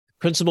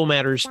Principal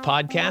Matters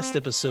Podcast,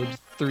 episode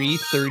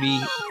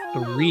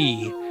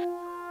 333.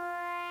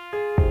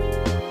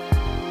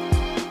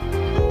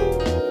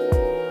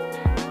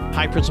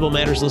 Hi, Principal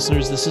Matters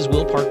listeners. This is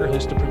Will Parker,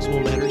 host of Principal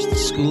Matters, the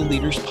School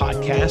Leaders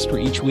Podcast,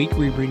 where each week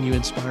we bring you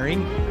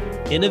inspiring,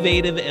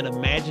 innovative, and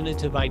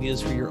imaginative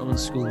ideas for your own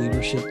school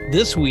leadership.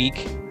 This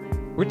week,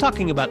 we're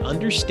talking about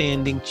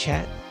understanding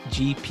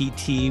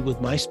ChatGPT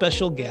with my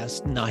special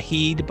guest,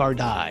 Naheed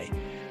Bardai.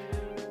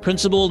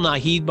 Principal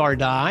Naheed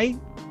Bardai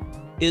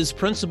is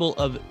principal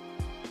of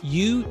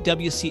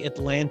UWC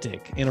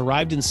Atlantic and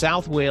arrived in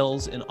South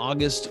Wales in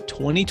August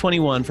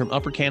 2021 from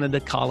Upper Canada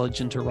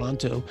College in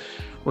Toronto,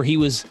 where he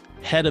was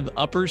head of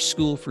upper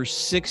school for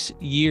 6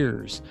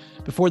 years.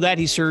 Before that,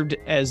 he served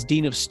as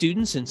Dean of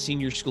Students and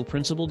Senior School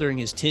Principal during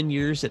his 10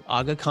 years at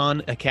Aga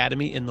Khan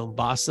Academy in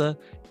Mombasa,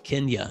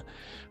 Kenya.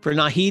 For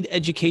Naheed,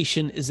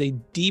 education is a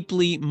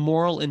deeply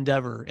moral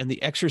endeavor, and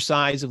the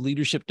exercise of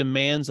leadership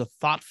demands a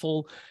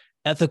thoughtful,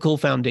 ethical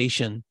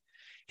foundation.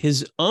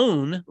 His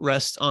own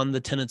rests on the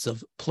tenets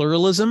of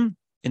pluralism,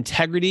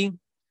 integrity,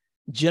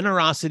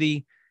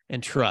 generosity,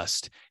 and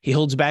trust. He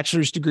holds a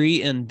bachelor's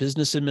degree in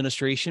business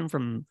administration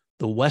from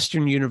the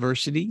Western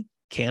University,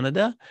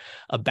 Canada,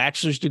 a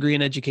bachelor's degree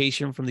in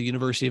education from the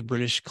University of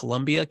British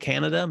Columbia,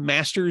 Canada,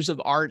 Masters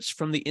of Arts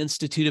from the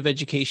Institute of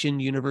Education,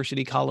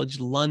 University College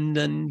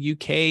London,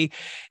 UK,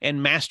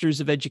 and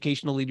Masters of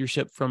Educational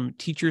Leadership from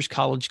Teachers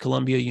College,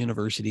 Columbia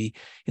University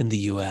in the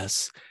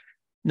US.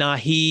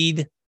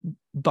 Naheed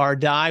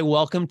Bardai,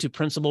 welcome to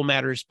Principal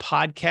Matters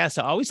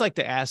Podcast. I always like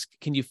to ask,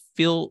 can you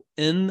fill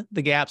in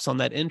the gaps on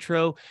that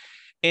intro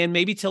and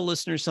maybe tell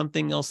listeners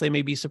something else they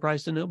may be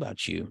surprised to know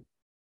about you?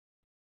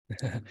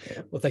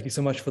 Well, thank you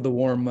so much for the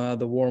warm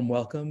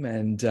welcome,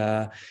 and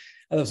that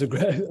was a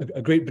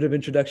great bit of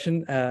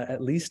introduction,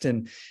 at least.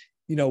 And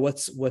you know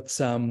what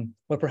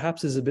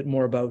perhaps is a bit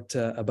more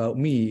about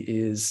me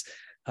is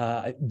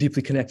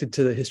deeply connected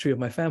to the history of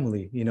my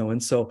family,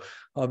 and so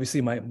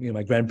obviously my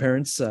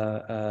grandparents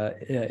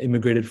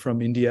immigrated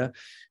from India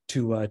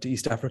to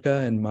East Africa,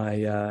 and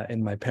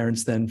my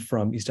parents then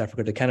from East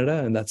Africa to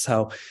Canada, and that's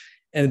how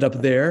I ended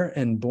up there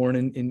and born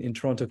in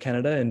Toronto,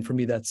 Canada. And for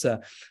me, that's an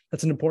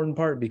important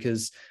part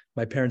because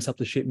my parents helped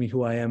to shape me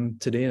who I am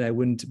today, and I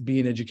wouldn't be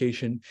in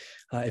education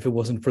if it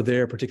wasn't for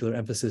their particular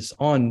emphasis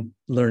on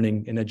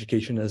learning and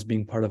education as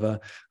being part of a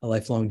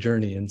lifelong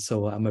journey. And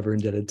so I'm ever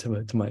indebted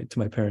to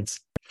my parents.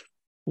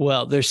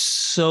 Well, there's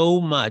so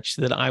much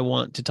that I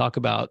want to talk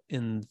about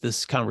in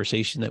this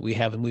conversation that we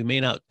have, and we may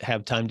not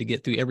have time to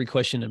get through every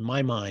question in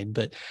my mind.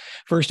 But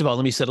first of all,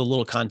 let me set a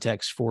little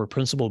context for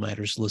Principal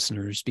Matters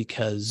listeners,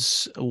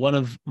 because one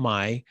of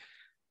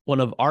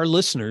our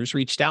listeners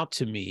reached out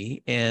to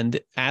me and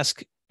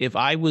asked if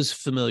I was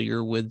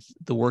familiar with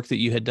the work that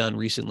you had done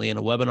recently in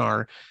a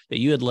webinar that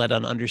you had led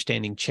on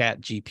understanding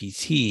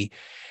ChatGPT.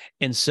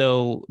 And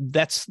so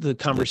that's the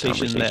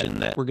conversation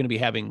that we're going to be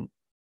having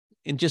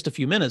in just a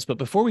few minutes. But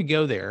before we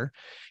go there,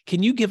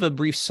 can you give a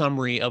brief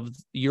summary of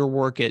your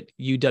work at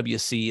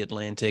UWC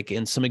Atlantic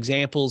and some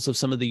examples of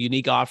some of the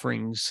unique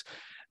offerings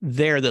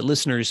there that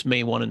listeners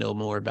may want to know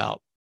more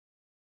about?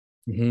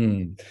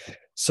 Mm-hmm.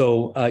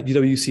 So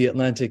UWC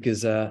Atlantic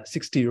is a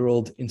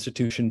 60-year-old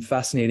institution,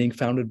 fascinating,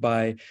 founded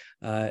by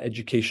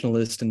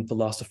educationalist and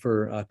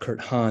philosopher Kurt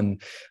Hahn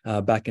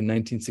back in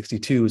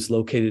 1962. It's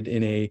located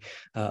in a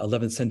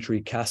 11th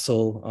century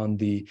castle on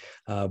the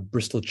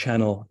Bristol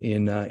Channel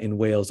in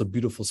Wales, a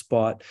beautiful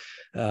spot.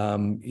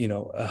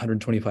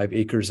 125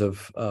 acres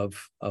of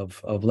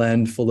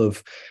land full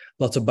of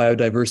lots of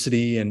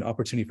biodiversity and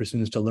opportunity for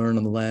students to learn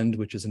on the land,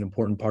 which is an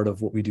important part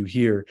of what we do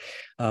here.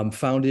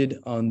 Founded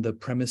on the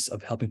premise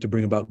of helping to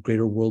bring about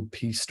greater world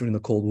peace during the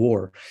Cold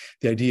War.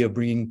 The idea of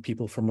bringing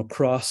people from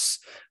across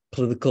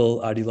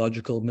political,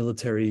 ideological,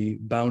 military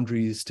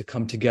boundaries to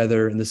come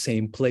together in the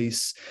same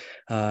place,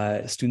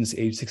 students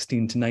aged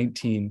 16 to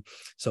 19.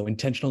 So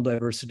intentional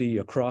diversity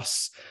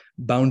across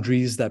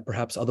boundaries that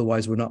perhaps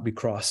otherwise would not be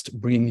crossed,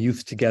 bringing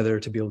youth together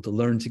to be able to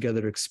learn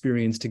together,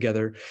 experience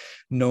together.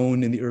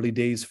 Known in the early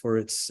days for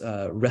its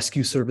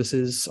rescue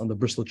services on the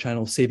Bristol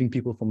Channel, saving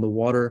people from the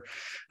water,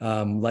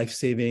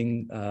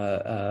 life-saving,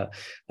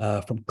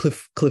 from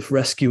cliff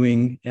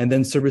rescuing, and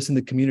then service in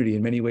the community.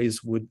 In many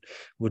ways would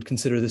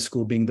consider this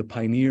school being the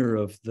pioneer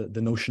of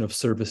the notion of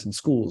service in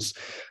schools.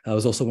 It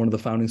was also one of the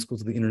founding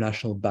schools of the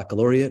International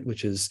Baccalaureate,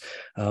 which is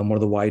one of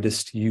the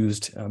widest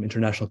used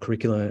international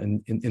curricula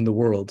in the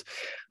world.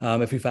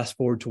 If we fast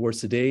forward towards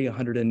today,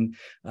 100 and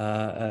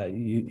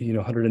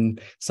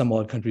some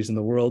odd countries in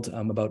the world,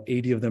 about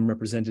 80 of them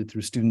represented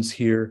through students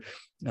here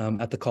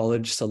at the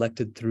college,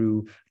 selected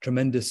through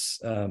tremendous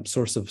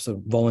source of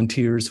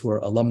volunteers who are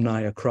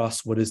alumni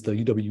across what is the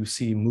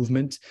UWC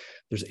movement.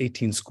 There's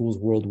 18 schools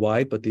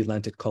worldwide, but the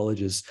Atlantic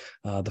College is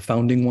the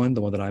founding one,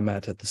 the one that I'm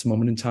at this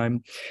moment in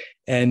time,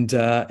 and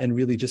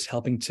really just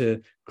helping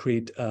to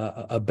create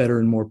a better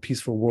and more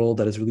peaceful world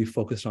that is really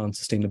focused on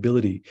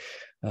sustainability.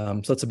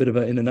 So that's a bit of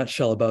in a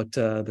nutshell about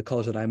the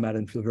college that I'm at,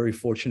 and feel very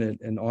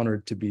fortunate and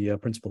honored to be a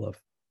principal of.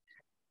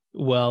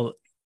 Well,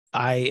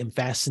 I am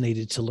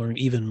fascinated to learn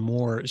even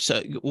more.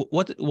 So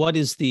what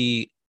is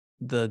the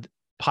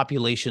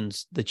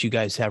populations that you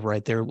guys have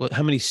right there?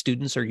 How many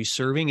students are you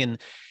serving,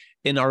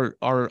 and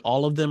are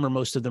all of them or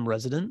most of them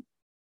resident?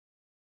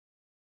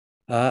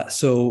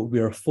 So we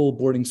are a full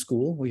boarding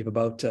school. We have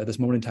about this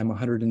moment in time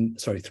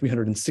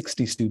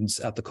 360 students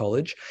at the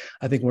college.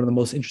 I think one of the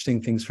most interesting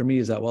things for me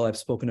is that while I've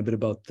spoken a bit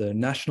about the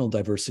national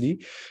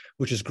diversity,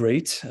 which is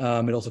great,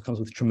 it also comes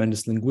with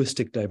tremendous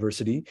linguistic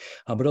diversity,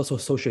 but also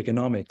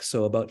socioeconomic.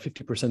 So about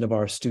 50% of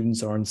our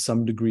students are on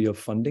some degree of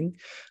funding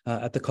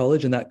at the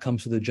college, and that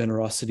comes with the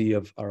generosity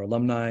of our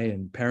alumni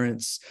and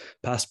parents,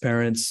 past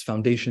parents,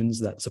 foundations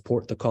that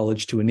support the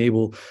college to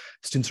enable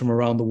students from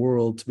around the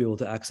world to be able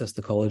to access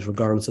the college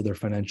regardless of their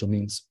financial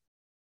means.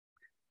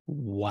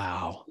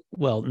 Wow.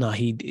 Well,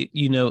 Naheed,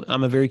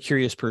 I'm a very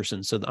curious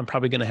person, so I'm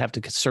probably going to have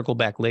to circle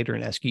back later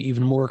and ask you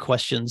even more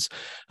questions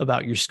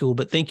about your school.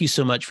 But thank you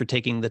so much for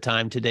taking the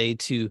time today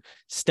to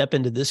step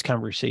into this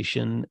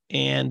conversation.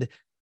 And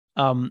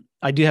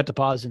I do have to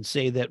pause and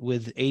say that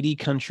with 80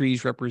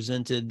 countries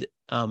represented,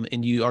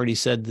 and you already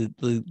said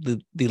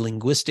the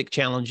linguistic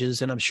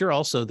challenges, and I'm sure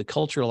also the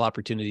cultural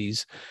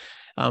opportunities.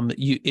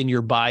 You in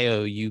your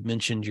bio, you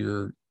mentioned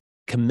your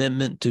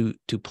commitment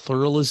to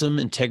pluralism,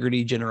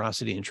 integrity,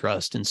 generosity, and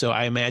trust. And so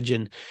I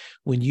imagine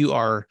when you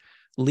are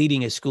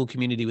leading a school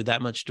community with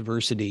that much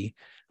diversity,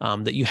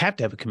 that you have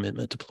to have a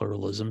commitment to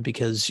pluralism,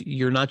 because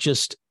you're not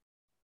just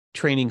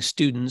training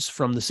students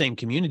from the same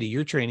community,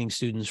 you're training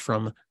students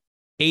from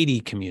 80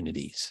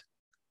 communities.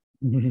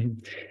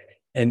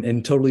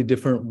 And totally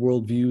different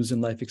worldviews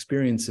and life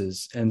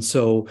experiences. And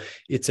so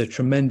it's a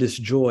tremendous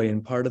joy.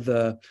 And part of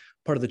the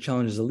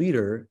challenge as a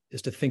leader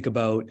is to think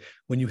about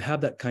when you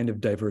have that kind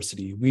of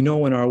diversity. We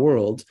know in our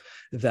world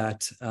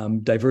that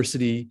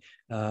diversity,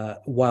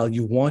 while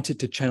you want it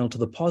to channel to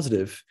the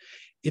positive,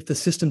 if the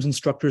systems and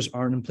structures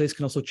aren't in place,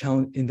 can also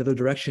challenge in the other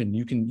direction.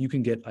 You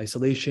can get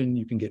isolation,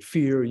 you can get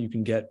fear, you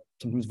can get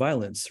sometimes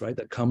violence, right?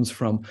 That comes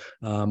from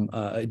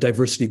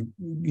diversity,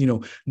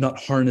 not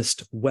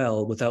harnessed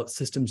well without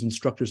systems and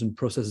structures and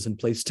processes in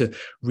place to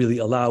really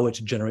allow it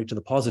to generate to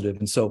the positive.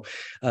 And so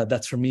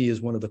that's for me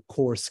is one of the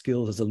core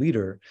skills as a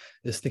leader,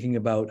 is thinking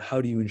about how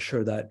do you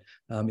ensure that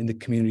in the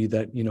community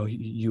that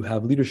you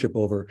have leadership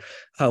over,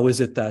 how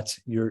is it that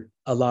you're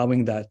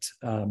allowing that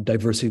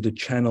diversity to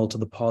channel to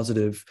the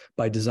positive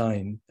by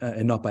design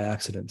and not by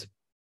accident.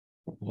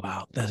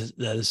 Wow, that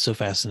is so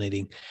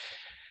fascinating.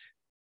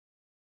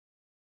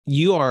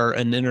 You are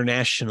an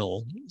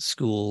international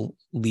school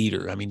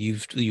leader. I mean,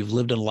 you've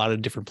lived in a lot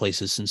of different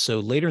places. And so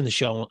later in the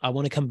show, I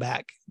want to come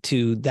back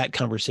to that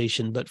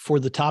conversation. But for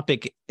the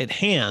topic at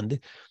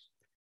hand,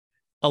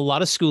 a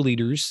lot of school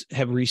leaders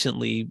have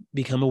recently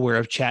become aware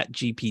of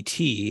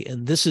ChatGPT.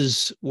 And this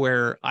is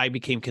where I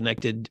became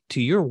connected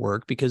to your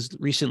work, because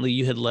recently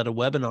you had led a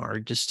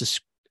webinar just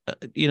to,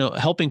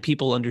 helping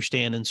people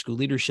understand in school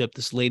leadership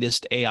this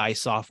latest AI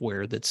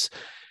software that's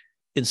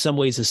in some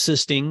ways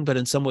assisting, but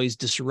in some ways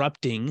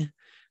disrupting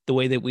the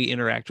way that we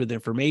interact with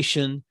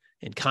information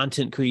and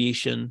content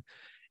creation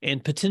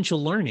and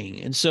potential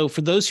learning. And so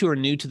for those who are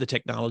new to the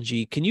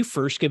technology, can you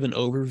first give an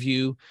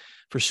overview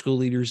for school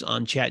leaders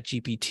on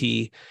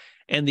ChatGPT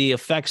and the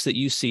effects that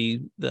you see,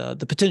 the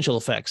potential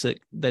effects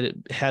that it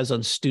has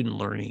on student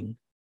learning?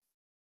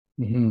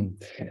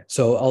 Mm-hmm.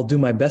 So I'll do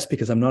my best,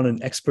 because I'm not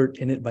an expert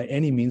in it by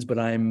any means, but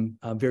I'm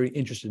very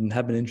interested and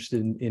have been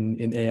interested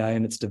in AI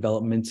and its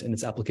development and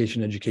its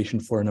application in education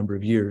for a number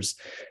of years.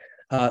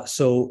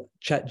 So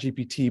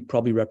ChatGPT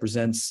probably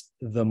represents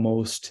the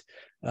most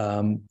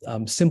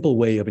simple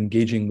way of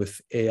engaging with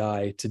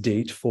AI to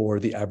date for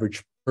the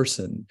average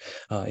person,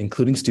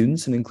 including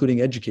students and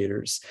including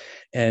educators.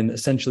 And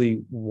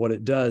essentially what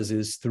it does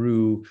is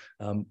through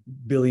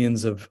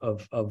billions of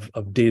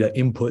data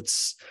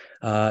inputs,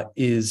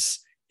 is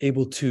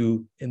able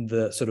to, in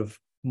the sort of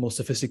most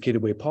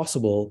sophisticated way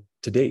possible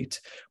to date,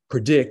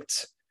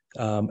 predict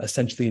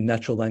essentially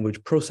natural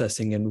language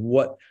processing and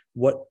what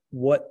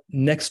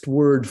next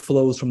word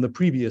flows from the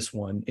previous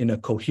one in a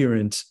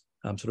coherent,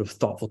 sort of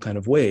thoughtful kind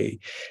of way.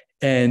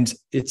 And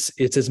it's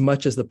as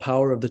much as the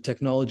power of the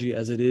technology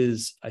as it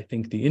is, I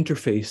think, the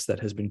interface that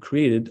has been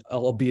created,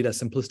 albeit as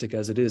simplistic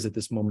as it is at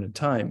this moment in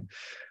time,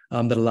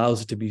 that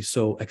allows it to be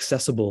so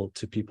accessible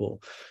to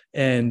people.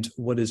 And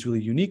what is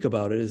really unique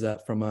about it is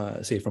that from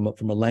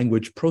a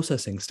language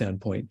processing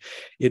standpoint,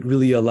 it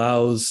really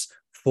allows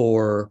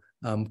for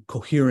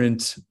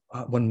coherent,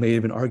 one may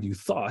even argue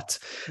thought,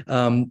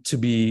 to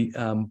be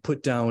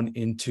put down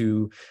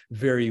into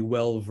very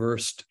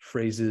well-versed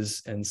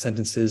phrases and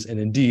sentences, and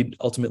indeed,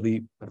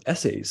 ultimately,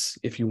 essays,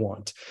 if you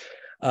want.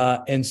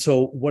 And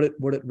so what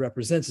it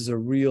represents is a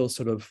real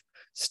sort of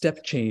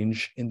step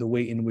change in the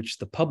way in which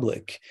the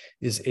public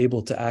is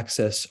able to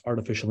access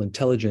artificial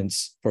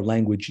intelligence for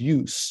language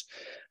use.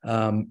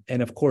 And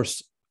of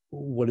course,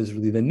 what is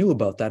really then new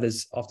about that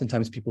is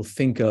oftentimes people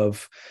think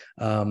of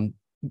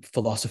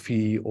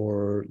philosophy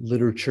or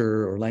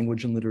literature or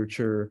language and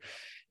literature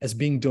as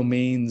being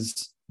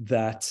domains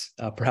that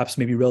perhaps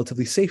may be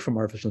relatively safe from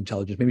artificial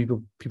intelligence. Maybe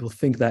people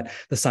think that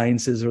the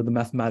sciences or the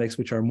mathematics,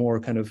 which are more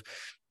kind of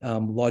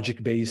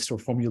logic-based or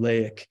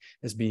formulaic,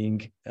 as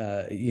being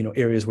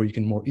areas where you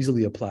can more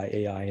easily apply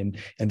AI, and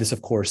this,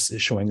 of course,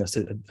 is showing us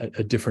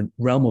a different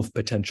realm of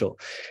potential.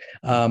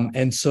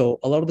 And so,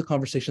 a lot of the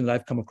conversation that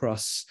I've come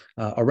across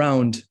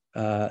around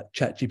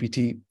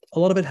ChatGPT, a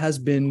lot of it has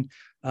been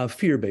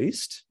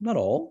fear-based, not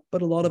all,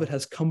 but a lot of it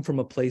has come from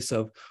a place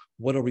of,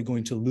 what are we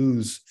going to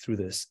lose through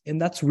this?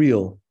 And that's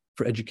real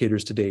for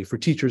educators today, for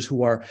teachers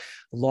who are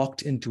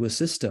locked into a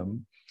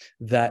system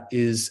that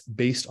is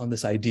based on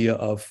this idea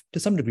of, to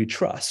some degree,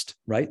 trust,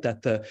 right?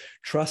 That the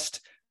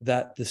trust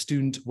that the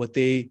student, what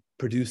they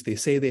produce, they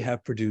say they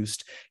have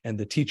produced, and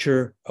the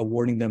teacher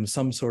awarding them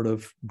some sort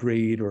of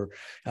grade or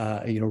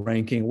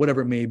ranking,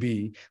 whatever it may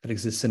be that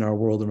exists in our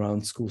world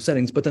around school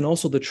settings. But then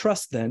also the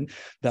trust then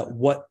that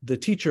what the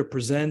teacher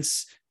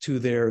presents to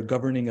their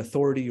governing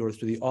authority, or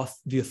through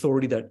the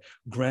authority that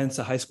grants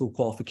a high school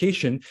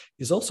qualification,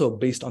 is also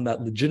based on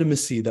that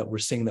legitimacy that we're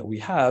saying that we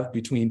have,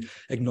 between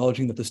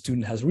acknowledging that the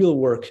student has real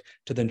work,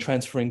 to then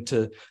transferring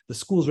to the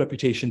school's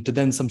reputation, to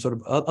then some sort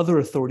of other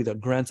authority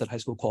that grants that high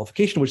school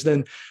qualification, which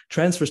then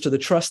transfers to the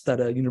trust that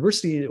a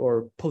university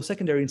or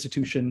post-secondary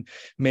institution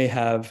may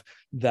have,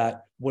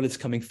 that what is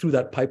coming through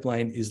that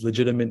pipeline is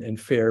legitimate and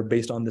fair,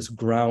 based on this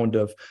ground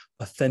of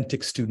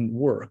authentic student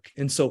work.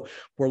 And so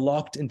we're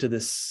locked into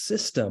this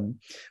system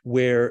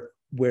where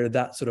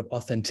that sort of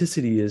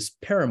authenticity is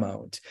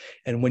paramount.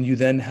 And when you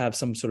then have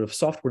some sort of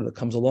software that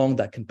comes along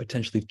that can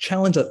potentially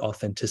challenge that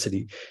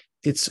authenticity,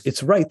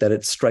 it's right that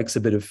it strikes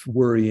a bit of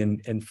worry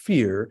and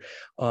fear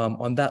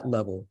on that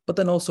level. But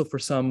then also, for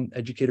some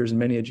educators and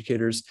many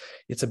educators,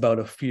 it's about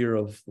a fear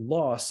of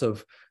loss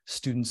of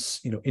students,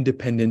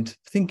 independent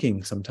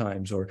thinking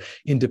sometimes, or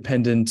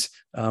independent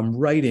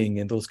writing,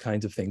 and those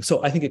kinds of things.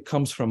 So I think it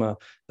comes from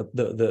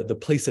the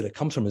place that it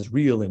comes from is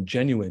real and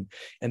genuine,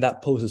 and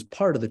that poses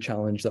part of the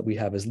challenge that we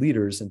have as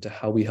leaders, into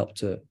how we help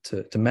to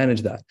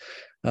manage that.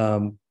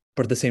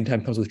 But at the same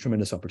time, comes with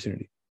tremendous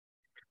opportunity.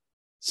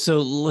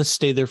 So let's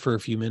stay there for a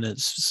few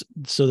minutes,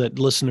 so that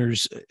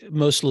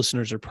most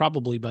listeners are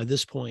probably, by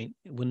this point,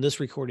 when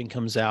this recording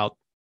comes out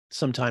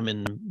sometime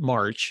in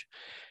March,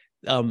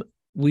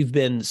 we've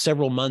been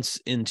several months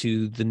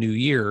into the new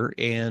year.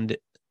 And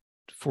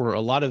for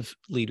a lot of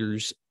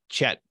leaders,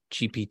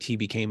 ChatGPT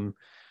became,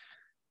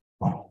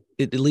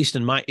 at least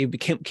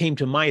came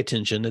to my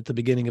attention at the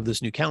beginning of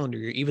this new calendar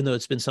year, even though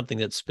it's been something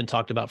that's been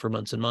talked about for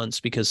months and months,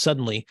 because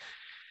suddenly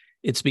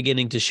it's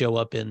beginning to show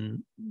up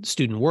in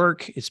student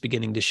work. It's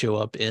beginning to show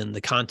up in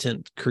the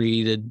content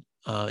created,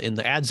 in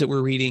the ads that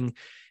we're reading,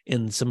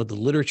 in some of the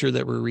literature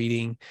that we're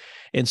reading.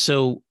 And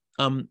so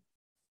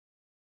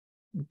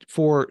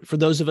for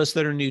those of us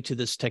that are new to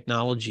this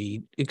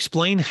technology,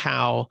 explain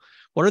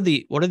what are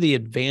the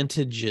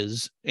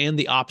advantages and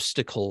the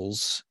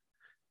obstacles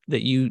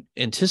that you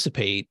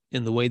anticipate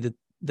in the way that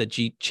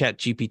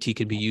ChatGPT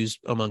can be used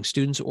among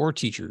students or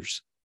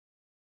teachers?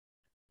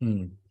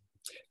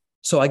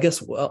 So I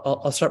guess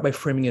I'll start by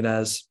framing it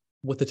as,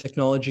 what the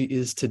technology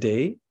is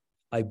today,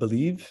 I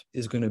believe,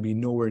 is going to be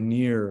nowhere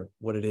near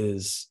what it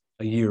is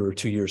a year or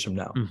 2 years from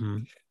now. Mm-hmm.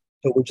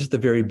 So we're just the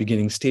very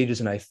beginning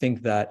stages. And I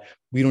think that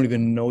we don't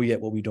even know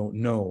yet what we don't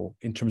know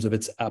in terms of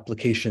its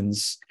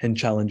applications and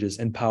challenges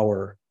and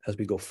power as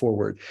we go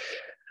forward.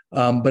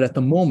 But at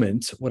the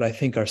moment, what I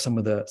think are some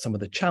of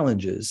the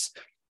challenges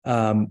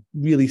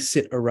really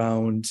sit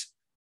around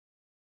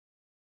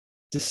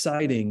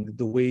deciding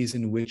the ways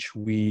in which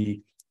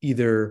we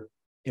either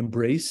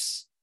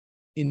embrace,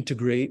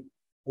 integrate,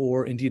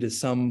 or indeed, as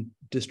some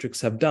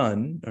districts have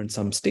done, or in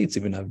some states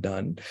even have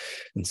done,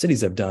 and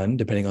cities have done,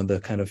 depending on the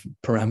kind of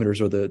parameters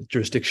or the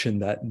jurisdiction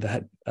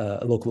that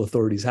local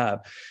authorities have,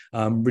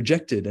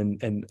 rejected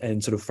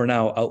and sort of, for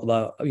now,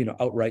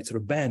 outright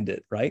sort of banned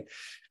it, right?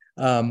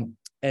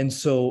 And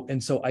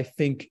so I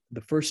think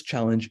the first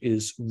challenge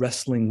is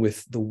wrestling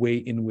with the way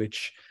in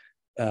which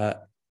a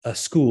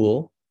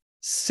school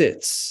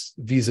sits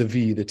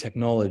vis-a-vis the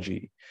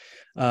technology.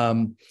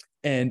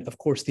 And of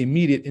course, the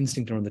immediate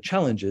instinct around the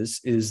challenges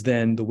is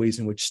then the ways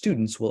in which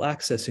students will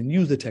access and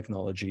use the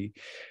technology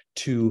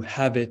to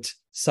have it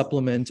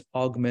supplement,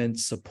 augment,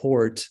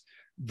 support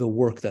the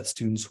work that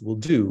students will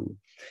do.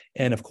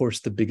 And of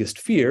course, the biggest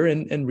fear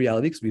and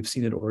reality, because we've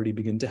seen it already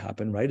begin to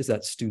happen, right, is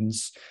that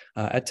students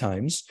at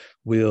times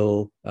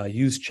will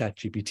use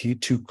ChatGPT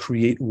to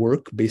create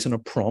work based on a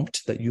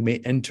prompt that you may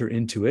enter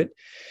into it.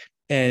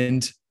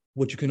 And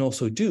what you can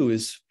also do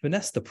is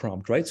finesse the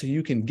prompt, right? So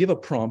you can give a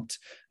prompt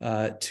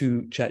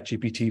to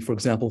ChatGPT, for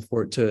example,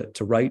 for it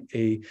to write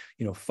a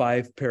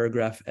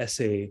 5-paragraph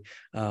essay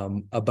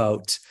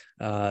about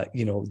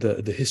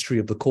the history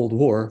of the Cold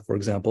War, for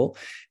example,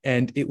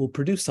 and it will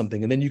produce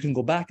something. And then you can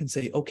go back and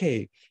say,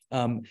 okay,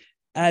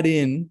 add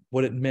in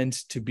what it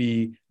meant to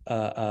be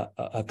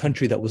a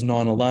country that was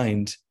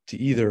non-aligned to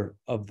either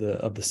of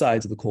the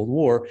sides of the Cold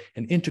War,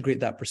 and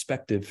integrate that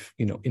perspective,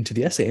 into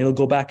the essay, and it'll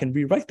go back and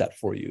rewrite that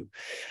for you.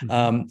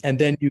 Mm-hmm. And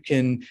then you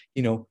can,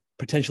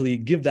 potentially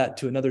give that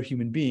to another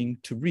human being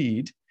to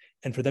read,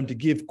 and for them to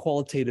give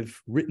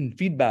qualitative written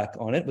feedback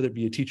on it, whether it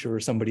be a teacher or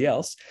somebody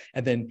else,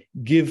 and then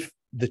give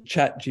the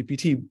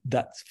ChatGPT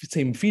that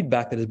same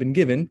feedback that has been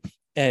given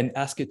and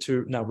ask it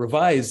to now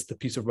revise the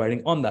piece of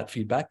writing on that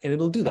feedback, and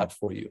it'll do that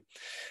for you.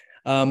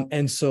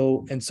 And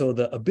so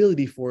the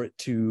ability for it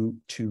to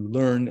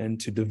learn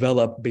and to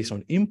develop based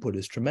on input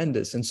is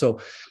tremendous. And so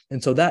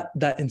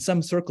that in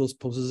some circles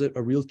poses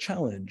a real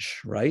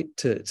challenge, right,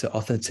 to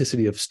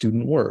authenticity of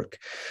student work,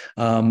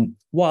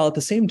 while at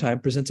the same time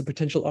presents a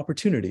potential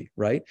opportunity,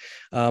 right,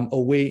 a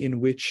way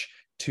in which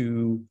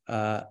to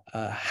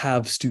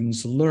have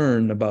students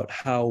learn about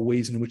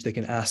ways in which they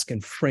can ask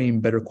and frame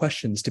better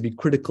questions, to be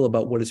critical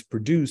about what is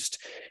produced,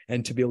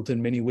 and to be able to,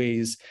 in many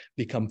ways,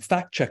 become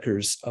fact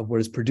checkers of what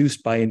is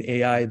produced by an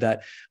AI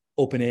that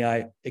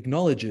OpenAI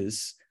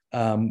acknowledges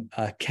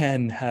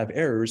can have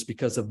errors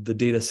because of the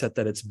data set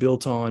that it's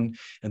built on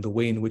and the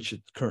way in which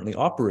it currently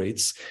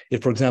operates.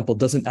 It, for example,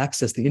 doesn't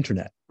access the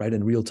internet, right,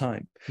 in real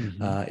time.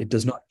 It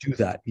does not do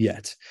that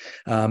yet.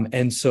 And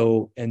it's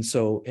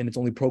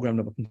only programmed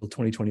up until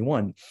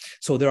 2021.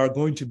 So there are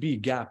going to be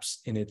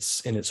gaps in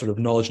its sort of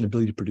knowledge and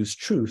ability to produce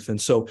truth.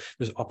 And so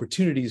there's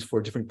opportunities for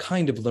a different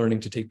kind of learning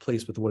to take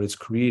place with what it's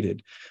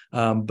created.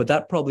 But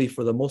that probably,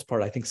 for the most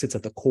part, I think sits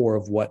at the core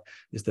of what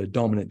is the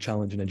dominant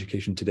challenge in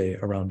education today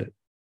around it.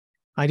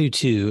 I do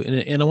too.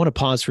 And I want to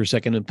pause for a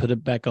second and put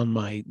it back on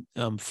my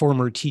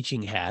former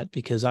teaching hat,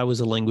 because I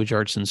was a language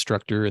arts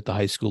instructor at the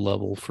high school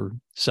level for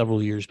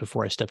several years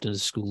before I stepped into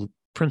school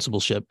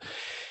principalship.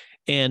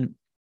 And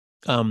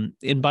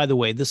by the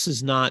way, this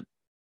is not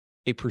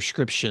a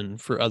prescription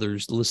for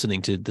others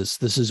listening to this.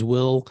 This is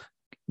Will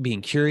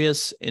being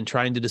curious and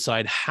trying to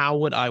decide, how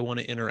would I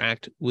want to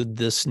interact with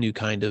this new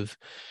kind of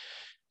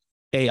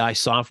AI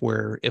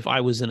software if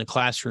I was in a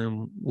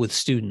classroom with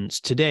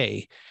students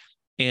today?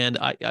 And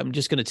I'm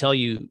just going to tell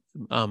you,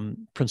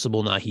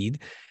 Principal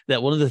Naheed,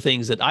 that one of the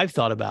things that I've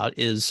thought about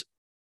is,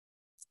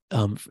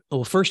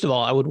 well, first of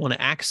all, I would want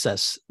to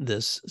access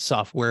this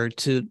software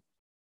to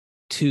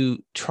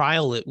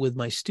trial it with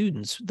my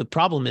students. The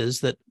problem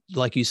is that,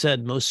 like you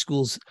said, most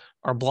schools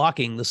are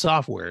blocking the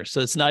software. So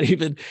it's not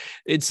even,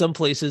 in some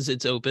places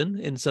it's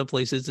open, in some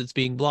places it's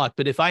being blocked.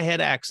 But if I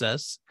had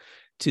access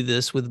to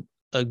this with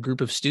a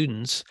group of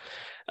students,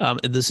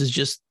 and this is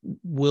just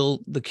Will,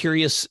 the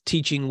curious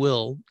teaching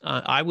Will,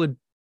 I would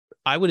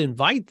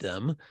invite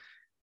them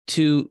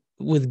to,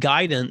 with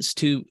guidance,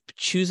 to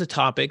choose a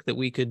topic that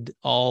we could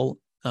all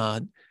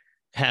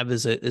have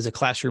as a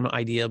classroom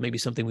idea, maybe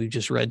something we've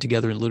just read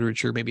together in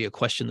literature, maybe a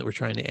question that we're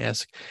trying to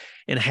ask,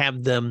 and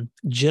have them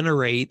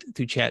generate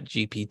through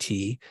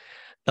ChatGPT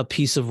a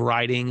piece of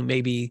writing,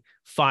 maybe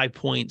 5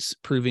 points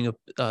proving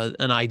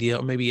an idea,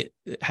 or maybe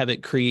have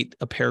it create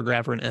a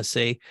paragraph or an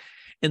essay.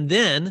 And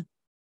then,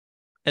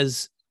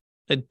 as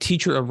a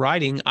teacher of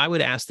writing, I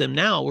would ask them,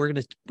 now we're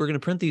gonna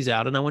print these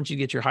out, and I want you to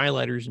get your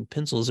highlighters and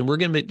pencils, and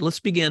let's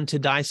begin to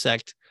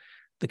dissect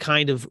the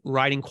kind of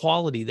writing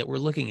quality that we're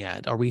looking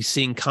at. Are we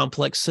seeing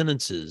complex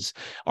sentences?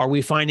 Are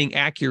we finding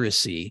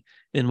accuracy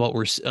in what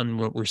we're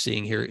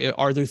seeing here?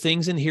 Are there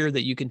things in here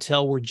that you can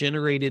tell were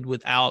generated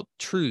without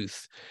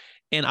truth?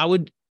 And I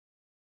would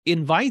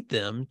invite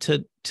them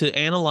to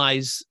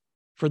analyze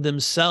for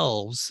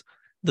themselves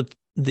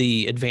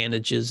the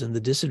advantages and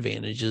the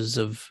disadvantages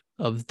of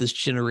this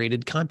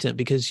generated content,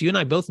 because you and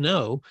I both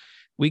know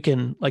we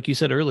can, like you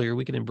said earlier,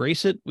 we can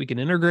embrace it, we can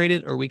integrate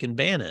it, or we can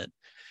ban it.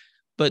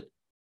 But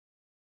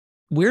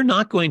we're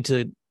not going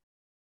to,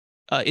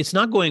 it's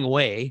not going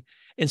away.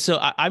 And so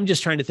I'm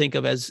just trying to think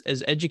of, as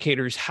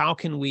educators, how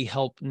can we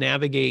help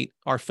navigate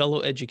our fellow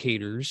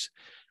educators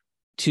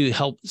to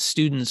help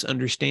students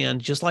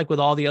understand, just like with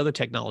all the other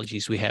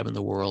technologies we have in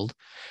the world,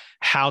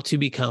 how to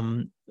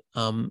become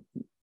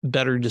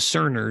better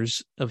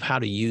discerners of how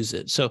to use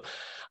it. So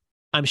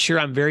I'm sure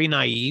I'm very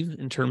naive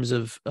in terms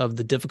of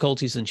the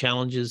difficulties and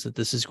challenges that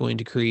this is going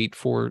to create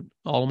for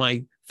all of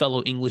my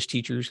fellow English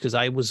teachers, because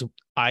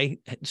I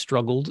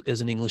struggled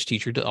as an English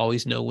teacher to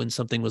always know when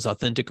something was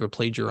authentic or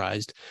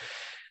plagiarized.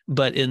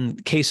 But in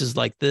cases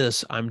like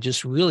this, I'm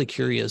just really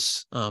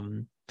curious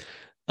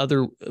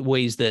other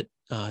ways that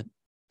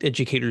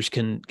educators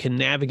can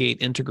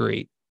navigate,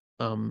 integrate,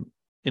 and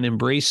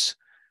embrace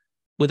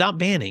without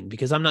banning,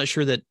 because I'm not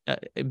sure that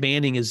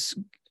banning is,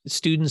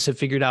 students have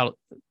figured out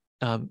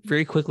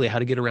very quickly how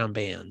to get around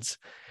bans.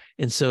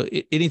 And so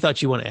any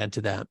thoughts you want to add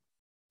to that?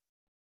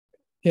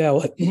 Yeah,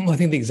 well, I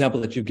think the example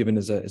that you've given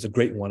is a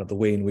great one of the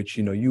way in which,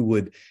 you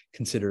would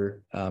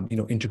consider,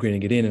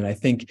 integrating it in. And I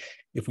think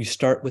if we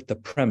start with the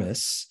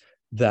premise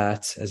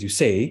that, as you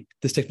say,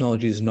 this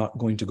technology is not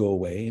going to go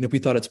away, and if we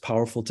thought it's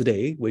powerful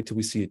today, wait till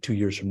we see it 2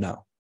 years from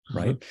now,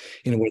 right?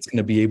 What it's going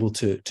to be able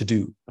to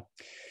do.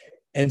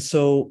 And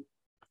so,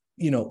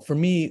 for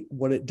me,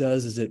 what it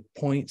does is it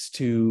points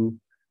to,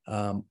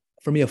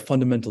 for me, a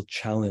fundamental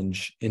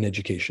challenge in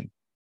education.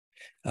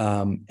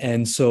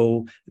 And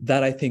so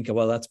that, I think,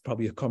 well, that's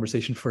probably a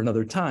conversation for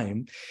another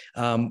time.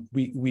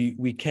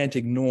 We can't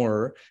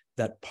ignore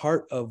that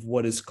part of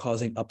what is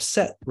causing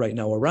upset right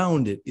now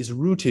around it is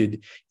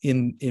rooted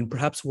in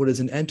perhaps what is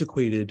an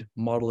antiquated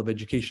model of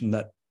education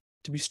that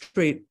to be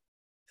straight,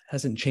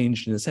 hasn't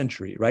changed in a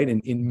century, right?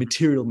 In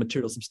material,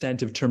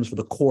 substantive terms for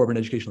the core of an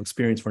educational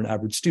experience for an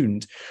average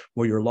student,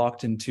 where you're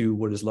locked into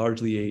what is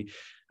largely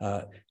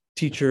a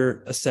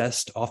teacher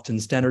assessed, often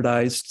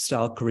standardized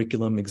style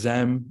curriculum,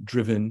 exam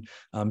driven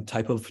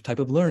type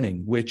of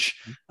learning, which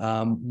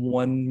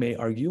one may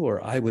argue,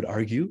 or I would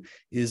argue,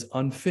 is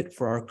unfit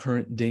for our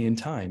current day and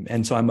time.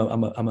 And so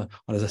I'm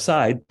as a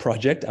side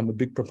project, I'm a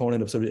big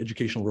proponent of sort of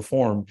educational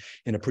reform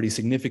in a pretty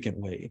significant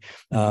way.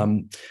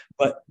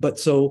 But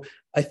so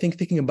I think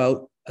thinking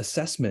about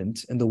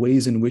assessment and the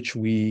ways in which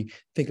we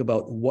think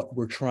about what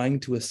we're trying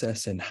to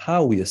assess and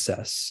how we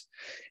assess,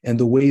 and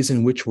the ways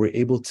in which we're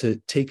able to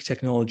take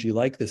technology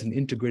like this and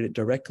integrate it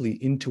directly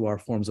into our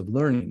forms of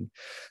learning.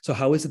 So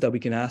how is it that we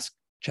can ask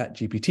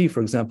ChatGPT,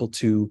 for example,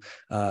 to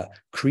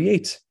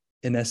create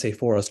an essay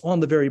for us on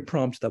the very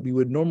prompt that we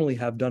would normally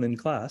have done in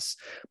class,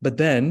 but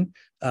then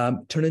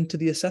turn into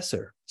the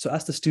assessor? So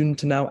ask the student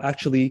to now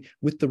actually,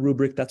 with the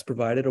rubric that's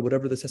provided or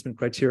whatever the assessment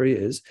criteria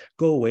is,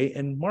 go away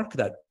and mark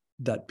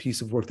that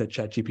piece of work that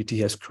ChatGPT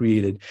has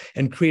created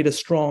and create a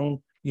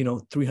strong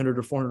 300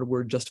 or 400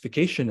 word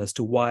justification as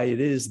to why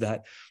it is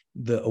that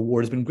the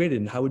award has been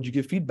graded, and how would you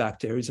give feedback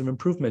to areas of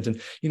improvement,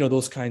 and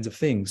those kinds of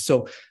things.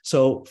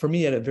 So for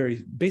me, at a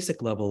very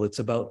basic level, it's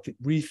about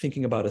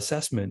rethinking about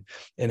assessment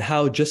and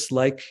how, just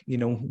like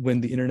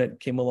when the internet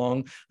came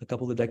along a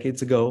couple of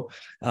decades ago,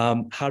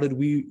 how did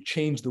we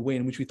change the way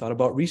in which we thought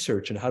about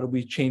research, and how did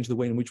we change the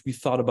way in which we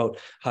thought about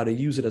how to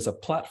use it as a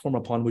platform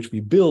upon which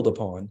we build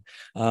upon,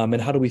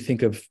 and how do we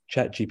think of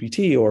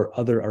ChatGPT or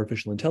other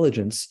artificial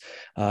intelligence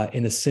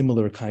in a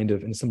similar kind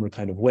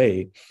of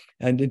way.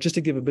 And just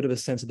to give a bit of a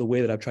sense of the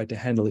way that I've tried to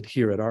handle it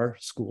here at our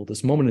school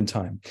this moment in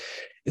time,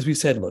 is we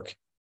said, look,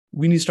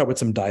 we need to start with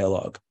some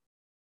dialogue.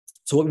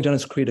 So what we've done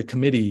is create a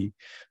committee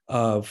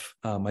of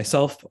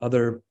myself,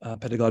 other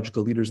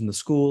pedagogical leaders in the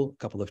school, a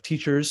couple of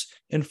teachers,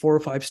 and 4 or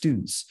 5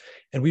 students.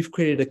 And we've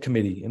created a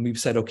committee, and we've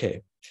said,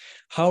 okay,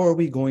 how are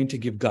we going to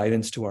give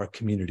guidance to our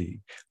community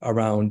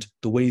around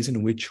the ways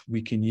in which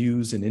we can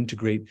use and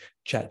integrate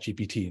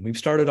ChatGPT? And we've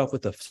started off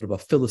with a sort of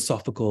a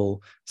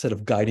philosophical set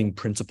of guiding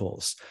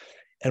principles.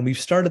 And we've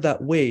started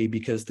that way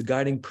because the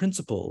guiding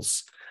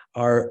principles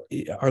are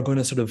going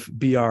to sort of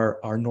be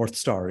our North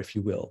Star, if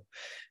you will.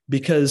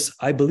 Because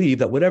I believe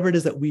that whatever it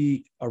is that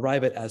we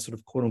arrive at as sort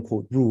of quote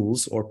unquote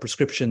rules or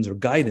prescriptions or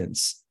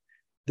guidance,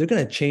 they're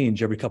going to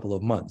change every couple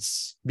of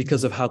months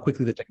because of how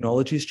quickly the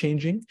technology is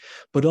changing,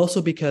 but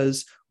also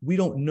because we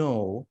don't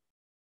know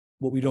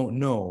what we don't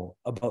know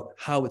about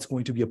how it's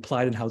going to be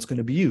applied and how it's going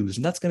to be used.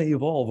 And that's going to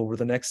evolve over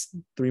the next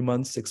 3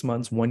 months, 6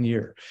 months, 1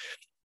 year.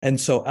 And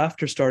so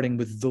after starting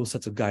with those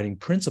sets of guiding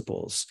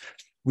principles,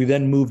 we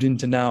then moved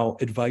into now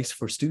advice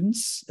for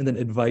students and then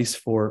advice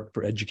for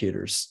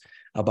educators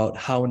about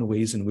how and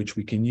ways in which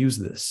we can use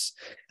this.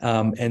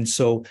 And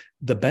so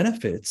the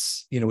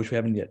benefits, which we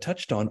haven't yet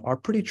touched on, are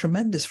pretty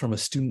tremendous from a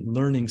student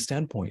learning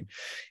standpoint.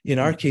 In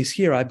our case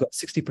here, I've got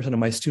 60% of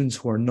my students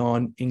who are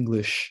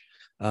non-English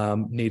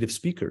native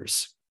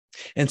speakers.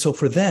 And so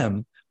for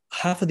them,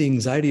 half of the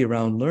anxiety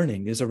around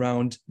learning is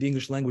around the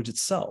English language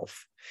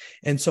itself.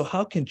 And so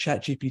how can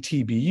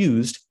ChatGPT be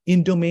used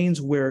in domains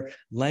where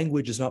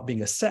language is not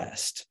being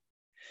assessed?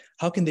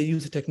 How can they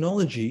use the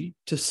technology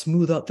to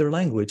smooth out their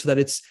language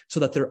so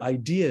that their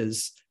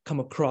ideas come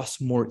across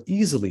more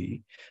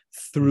easily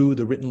through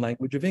the written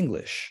language of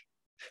English?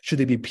 Should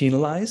they be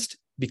penalized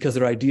because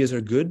their ideas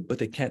are good, but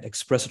they can't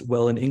express it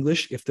well in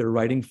English if they're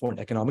writing for an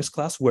economics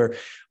class where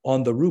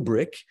on the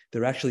rubric,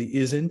 there actually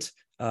isn't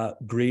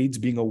grades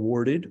being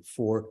awarded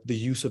for the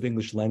use of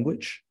English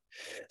language?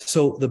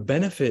 So the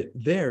benefit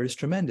there is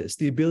tremendous.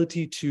 The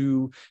ability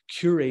to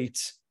curate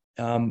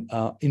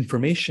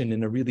information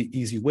in a really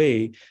easy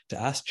way, to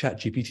ask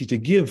ChatGPT to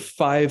give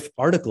 5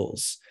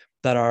 articles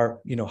that are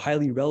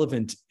highly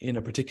relevant in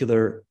a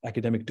particular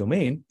academic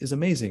domain is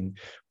amazing.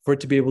 For it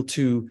to be able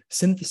to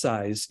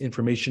synthesize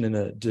information in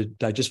a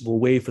digestible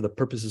way for the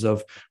purposes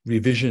of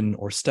revision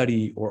or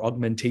study or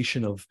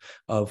augmentation of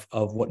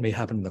what may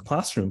happen in the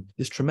classroom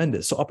is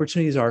tremendous. So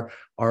opportunities are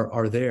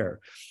there.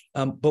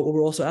 But what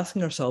we're also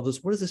asking ourselves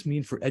is, what does this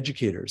mean for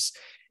educators?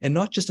 And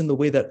not just in the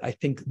way that I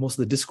think most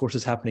of the discourse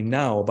is happening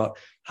now about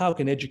how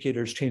can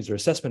educators change their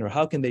assessment or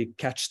how can they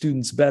catch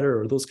students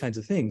better or those kinds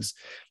of things.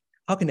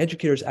 How can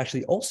educators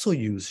actually also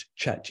use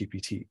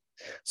ChatGPT?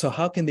 So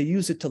how can they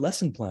use it to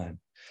lesson plan,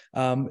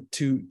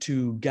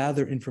 to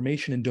gather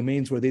information in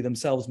domains where they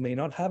themselves may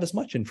not have as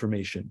much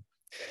information?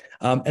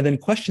 And then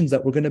questions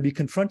that we're going to be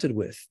confronted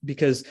with,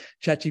 because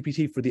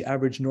ChatGPT for the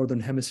average Northern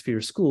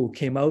Hemisphere school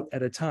came out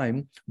at a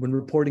time when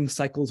reporting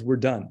cycles were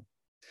done.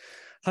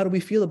 How do we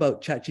feel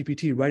about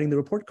ChatGPT writing the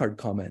report card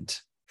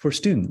comment for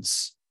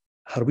students?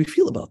 How do we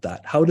feel about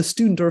that? How does a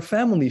student or a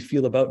family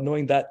feel about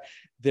knowing that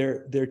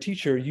their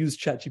teacher used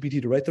ChatGPT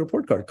to write the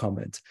report card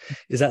comment?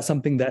 Is that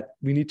something that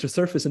we need to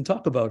surface and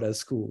talk about as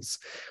schools?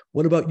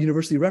 What about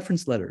university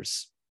reference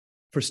letters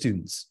for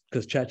students?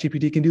 Because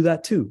ChatGPT can do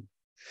that too.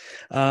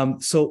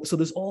 So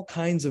there's all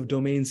kinds of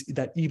domains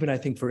that even I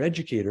think for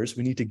educators,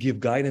 we need to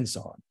give guidance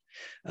on.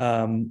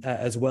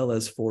 as well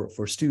as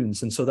for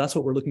students. And so that's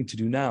what we're looking to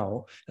do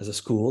now as a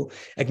school,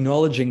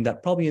 acknowledging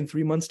that probably in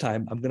 3 months'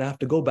 time, I'm going to have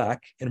to go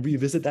back and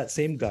revisit that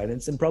same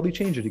guidance and probably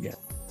change it again.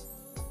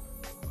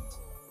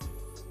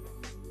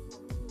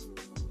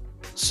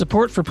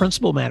 Support for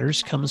Principal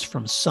Matters comes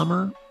from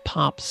Summer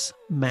Pops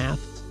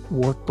Math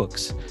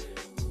Workbooks.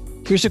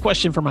 Here's a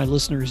question for my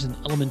listeners in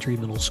elementary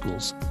and middle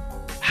schools.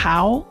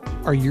 How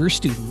are your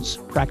students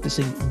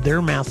practicing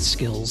their math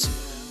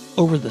skills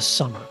over the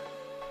summer?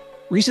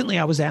 Recently,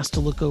 I was asked to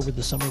look over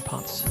the Summer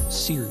Pops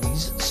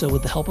series. So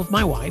with the help of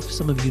my wife,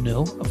 some of you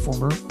know, a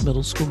former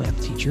middle school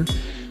math teacher,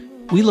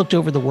 we looked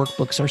over the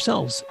workbooks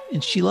ourselves,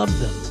 and she loved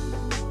them.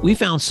 We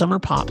found Summer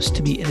Pops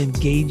to be an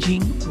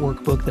engaging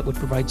workbook that would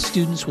provide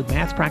students with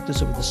math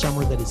practice over the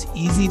summer that is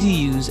easy to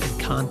use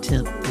and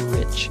content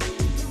rich.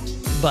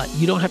 But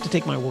you don't have to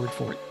take my word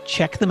for it.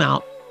 Check them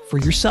out for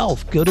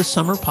yourself. Go to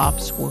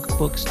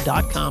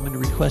summerpopsworkbooks.com and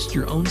request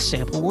your own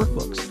sample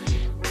workbooks.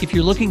 If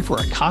you're looking for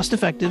a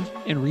cost-effective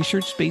and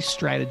research-based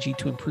strategy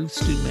to improve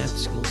student math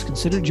skills,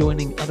 consider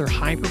joining other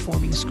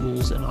high-performing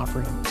schools and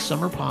offering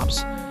Summer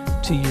Pops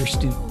to your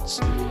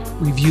students.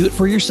 Review it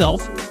for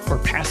yourself or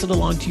pass it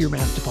along to your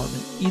math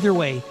department. Either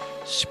way,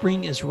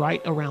 spring is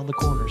right around the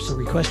corner. So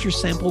request your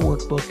sample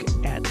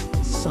workbook at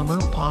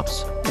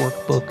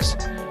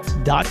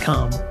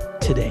summerpopsworkbooks.com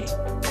today.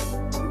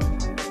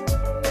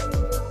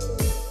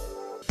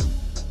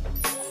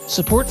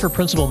 Support for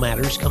Principal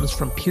Matters comes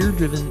from Peer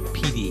Driven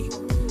PD.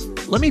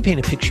 Let me paint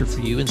a picture for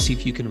you and see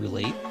if you can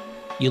relate.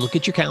 You look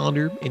at your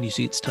calendar and you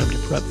see it's time to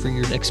prep for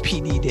your next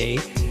PD day.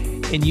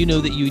 And you know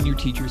that you and your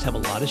teachers have a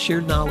lot of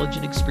shared knowledge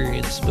and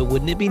experience, but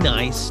wouldn't it be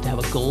nice to have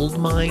a gold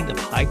mine of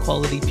high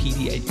quality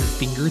PD at your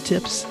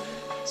fingertips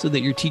so that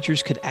your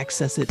teachers could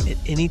access it at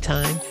any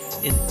time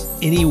and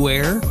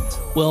anywhere?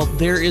 Well,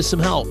 there is some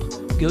help.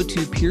 Go to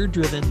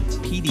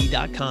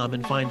peerdrivenpd.com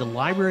and find a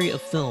library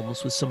of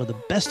films with some of the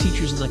best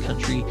teachers in the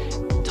country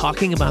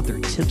talking about their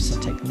tips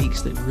and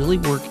techniques that really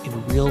work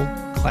in real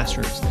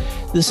classrooms.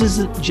 This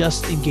isn't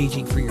just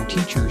engaging for your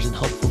teachers and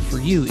helpful for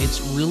you. It's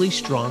really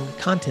strong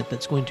content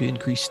that's going to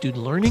increase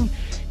student learning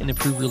and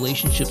improve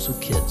relationships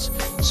with kids.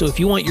 So if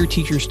you want your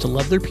teachers to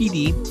love their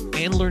PD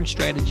and learn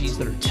strategies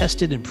that are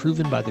tested and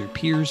proven by their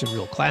peers in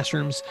real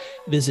classrooms,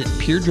 visit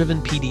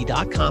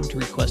peerdrivenpd.com to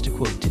request a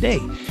quote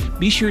today.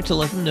 Be sure to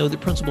let them know that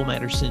Principal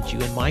Matters sent you,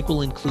 and Mike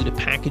will include a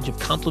package of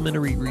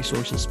complimentary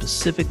resources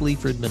specifically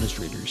for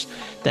administrators.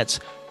 That's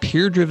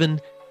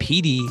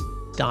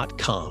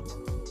peerdrivenpd.com.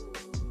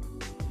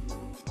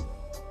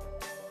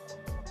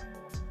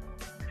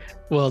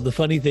 Well, the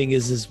funny thing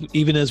is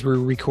even as we're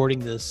recording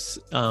this,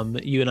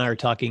 you and I are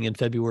talking in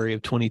February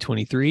of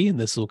 2023, and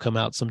this will come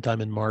out sometime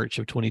in March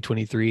of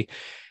 2023.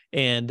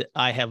 And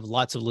I have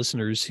lots of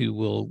listeners who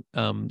will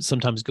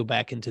sometimes go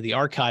back into the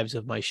archives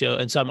of my show.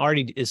 And so I'm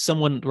already, as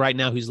someone right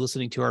now who's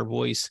listening to our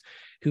voice,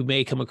 who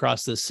may come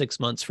across this 6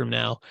 months from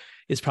now,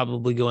 is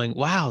probably going,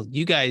 wow,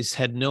 you guys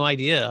had no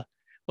idea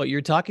what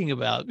you're talking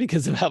about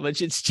because of how much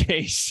it's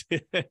changed.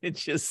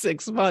 It's just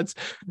 6 months.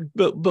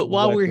 But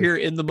while we're here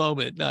in the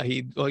moment,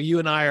 Naheed, well, you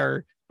and I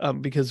are,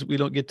 because we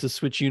don't get to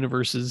switch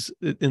universes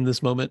in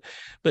this moment,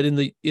 but in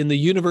the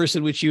universe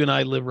in which you and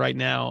I live right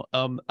now,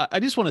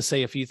 I just want to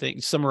say a few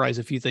things, summarize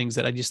a few things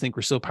that I just think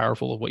were so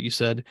powerful of what you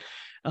said.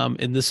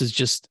 And this is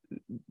just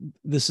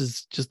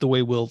the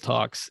way Will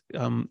talks.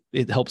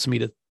 It helps me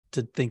to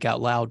think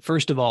out loud.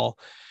 First of all,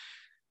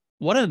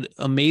 what an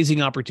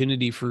amazing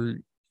opportunity for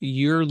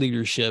your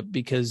leadership,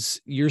 because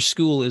your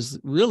school is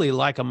really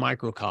like a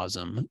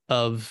microcosm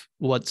of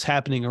what's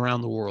happening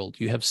around the world.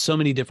 You have so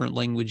many different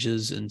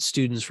languages and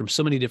students from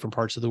so many different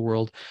parts of the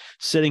world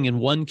sitting in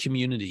one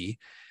community,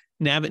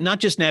 not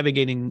just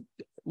navigating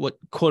what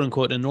quote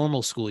unquote a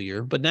normal school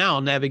year, but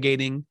now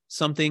navigating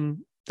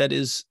something that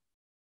is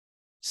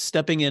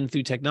stepping in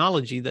through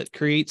technology that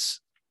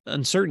creates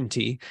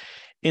uncertainty.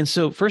 And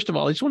so, first of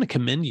all, I just want to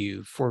commend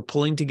you for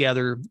pulling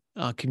together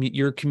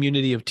your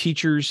community of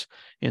teachers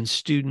and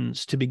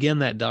students to begin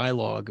that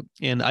dialogue.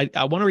 And I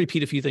want to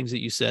repeat a few things that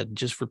you said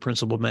just for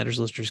Principal Matters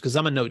listeners, because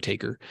I'm a note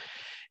taker.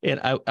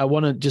 And I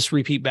want to just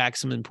repeat back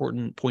some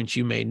important points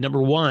you made.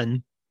 Number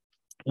one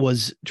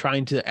was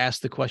trying to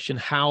ask the question,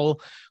 how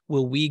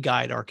will we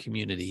guide our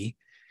community?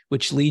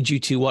 Which leads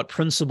you to what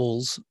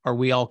principles are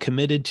we all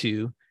committed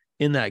to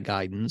in that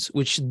guidance,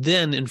 which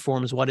then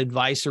informs what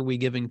advice are we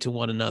giving to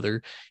one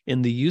another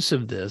in the use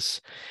of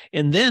this.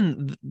 And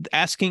then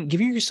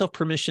giving yourself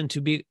permission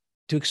to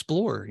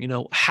explore,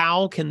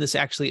 how can this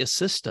actually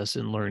assist us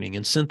in learning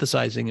and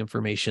synthesizing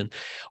information,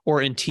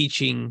 or in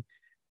teaching,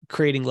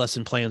 creating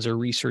lesson plans, or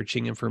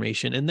researching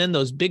information. And then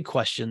those big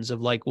questions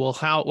of like, well,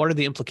 what are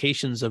the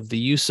implications of the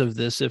use of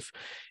this if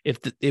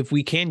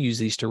we can use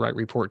these to write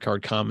report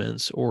card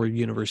comments or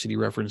university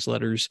reference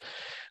letters?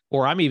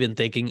 Or I'm even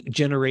thinking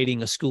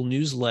generating a school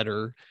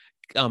newsletter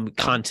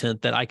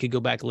content that I could go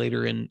back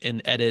later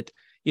and edit.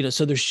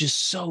 So there's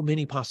just so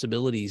many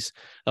possibilities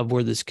of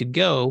where this could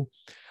go.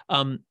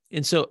 And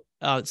so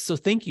So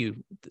thank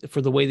you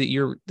for the way that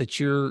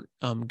you're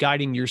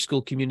guiding your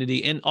school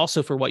community, and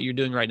also for what you're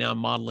doing right now,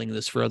 modeling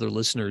this for other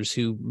listeners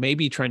who may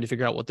be trying to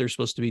figure out what they're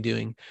supposed to be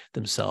doing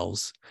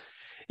themselves.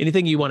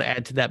 Anything you want to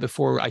add to that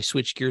before I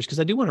switch gears? Because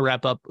I do want to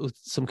wrap up with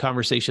some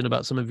conversation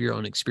about some of your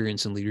own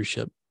experience in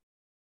leadership.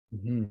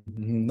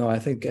 No, I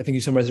think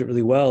you summarized it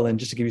really well. And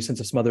just to give you a sense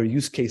of some other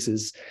use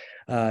cases,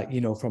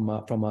 from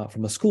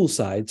a school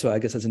side. So I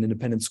guess as an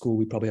independent school,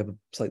 we probably have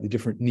slightly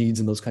different needs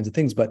and those kinds of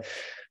things. But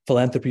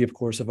philanthropy, of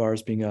course, of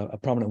ours being a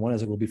prominent one,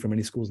 as it will be for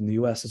many schools in the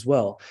U.S. as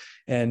well.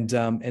 And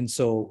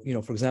so,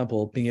 for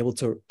example, being able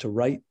to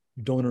write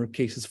donor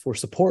cases for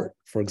support,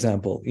 for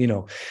example,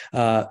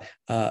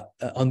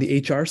 on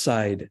the HR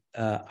side,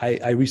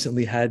 I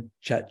recently had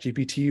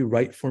ChatGPT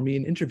write for me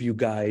an interview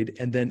guide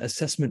and then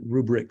assessment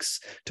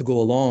rubrics to go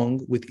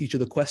along with each of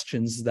the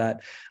questions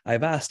that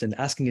I've asked, and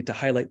asking it to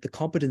highlight the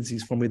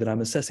competencies for me that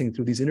I'm assessing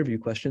through these interview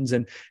questions,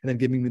 and then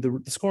giving me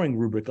the scoring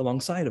rubric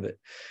alongside of it.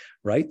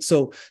 Right.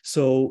 So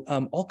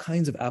all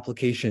kinds of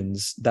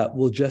applications that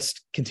will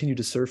just continue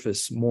to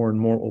surface more and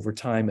more over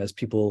time as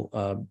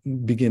people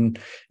begin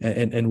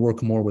and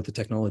work more with the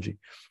technology.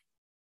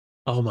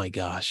 Oh my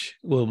gosh.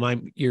 Well,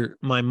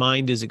 my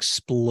mind is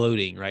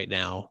exploding right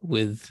now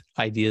with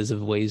ideas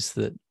of ways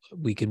that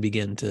we can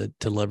begin to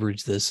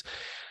leverage this.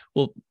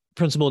 Well,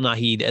 Principal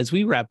Naheed, as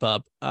we wrap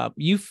up,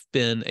 you've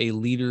been a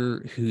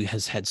leader who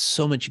has had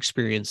so much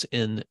experience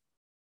in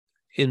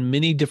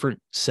many different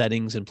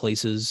settings and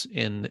places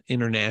and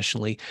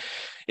internationally.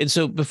 And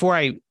so before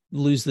I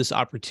lose this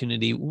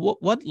opportunity,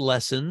 what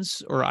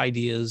lessons or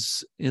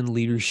ideas in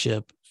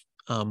leadership,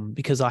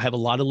 because I have a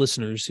lot of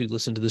listeners who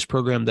listen to this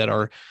program that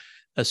are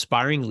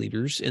aspiring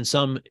leaders, and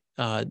some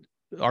are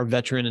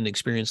veteran and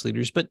experienced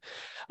leaders. But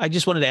I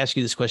just wanted to ask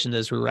you this question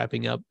as we're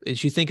wrapping up.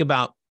 As you think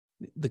about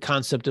the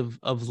concept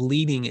of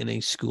leading in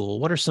a school,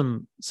 what are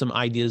some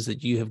ideas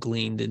that you have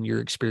gleaned in your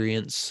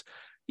experience,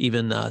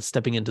 even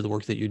stepping into the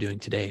work that you're doing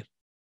today?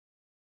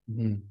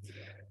 Mm-hmm.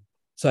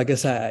 So I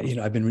guess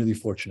I've been really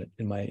fortunate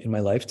in my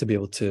life to be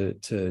able to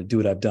do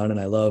what I've done, and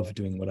I love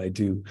doing what I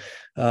do.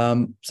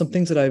 Some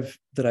things that I've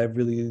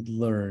really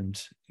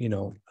learned,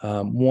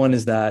 one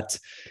is that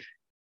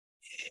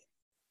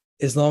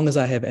as long as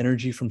I have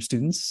energy from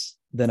students,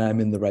 then I'm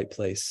in the right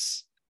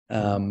place.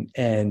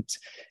 And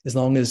as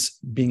long as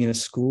being in a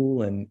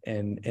school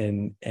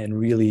and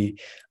really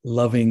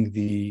loving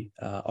the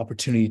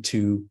opportunity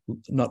to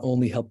not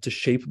only help to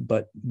shape,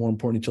 but more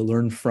importantly, to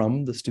learn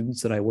from the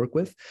students that I work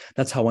with,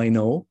 that's how I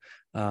know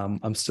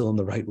I'm still in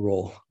the right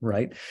role,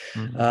 right?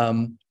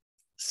 Mm-hmm.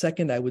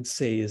 Second, I would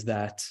say is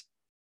that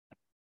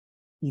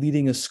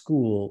leading a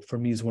school for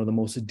me is one of the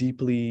most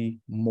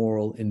deeply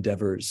moral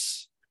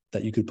endeavors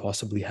that you could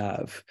possibly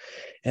have.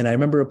 And I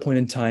remember a point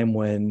in time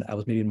when I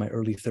was maybe in my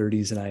early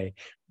 30s, and I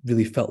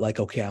really felt like,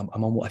 okay,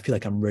 I feel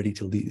like I'm ready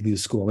to lead a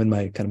school. I'm in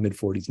my kind of mid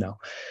 40s now.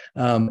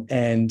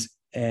 And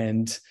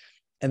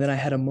then I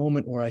had a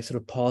moment where I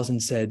sort of paused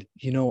and said,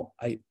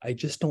 I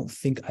just don't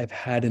think I've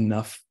had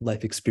enough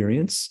life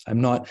experience. I'm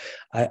not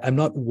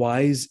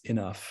wise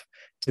enough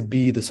to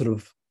be the sort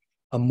of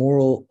a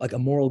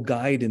moral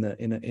guide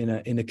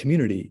in a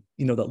community,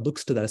 that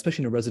looks to that,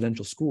 especially in a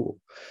residential school,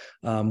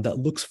 that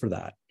looks for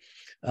that.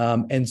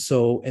 And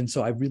so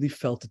I really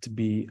felt it to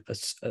be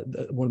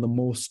one of the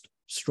most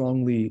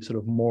strongly sort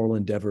of moral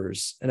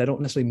endeavors. And I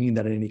don't necessarily mean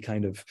that in any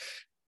kind of,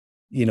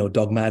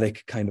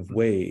 dogmatic kind of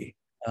way.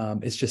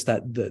 It's just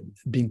that the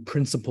being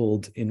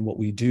principled in what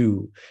we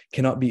do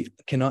cannot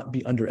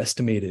be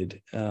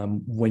underestimated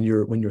when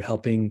you're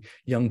helping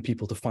young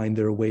people to find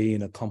their way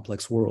in a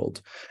complex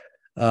world.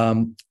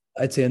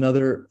 I'd say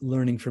another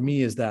learning for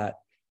me is that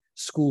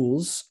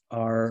schools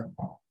are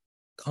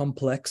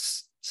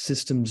complex,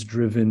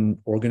 systems-driven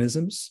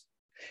organisms.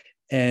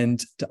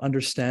 And to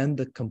understand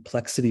the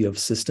complexity of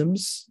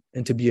systems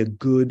and to be a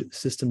good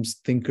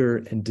systems thinker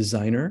and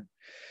designer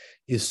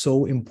is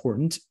so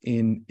important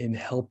in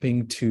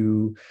helping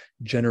to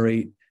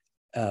generate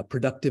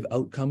productive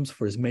outcomes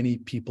for as many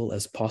people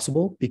as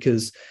possible,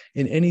 because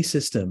in any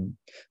system,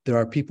 there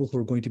are people who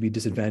are going to be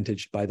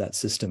disadvantaged by that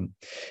system.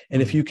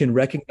 And if you can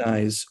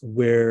recognize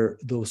where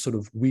those sort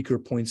of weaker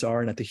points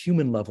are, and at the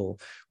human level,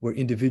 where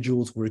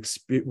individuals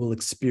will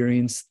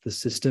experience the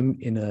system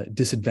in a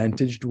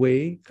disadvantaged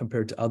way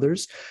compared to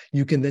others,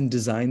 you can then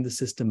design the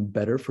system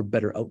better for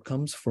better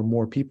outcomes for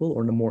more people,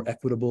 or in a more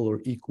equitable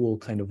or equal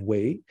kind of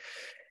way.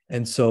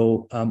 And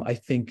so I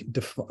think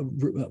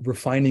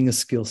refining a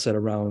skill set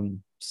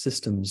around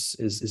systems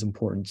is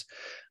important.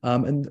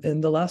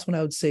 And the last one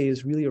I would say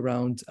is really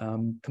around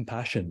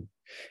compassion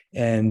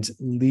and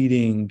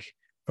leading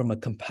from a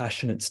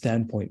compassionate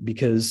standpoint,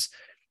 because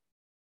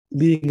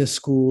leading a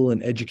school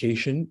and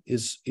education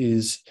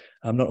is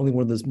not only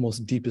one of the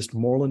most deepest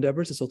moral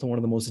endeavors, it's also one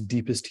of the most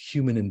deepest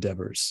human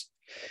endeavors.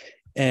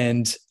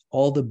 And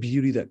all the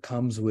beauty that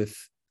comes with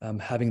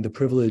having the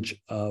privilege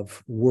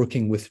of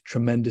working with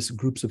tremendous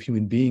groups of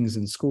human beings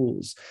in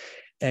schools.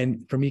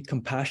 And for me,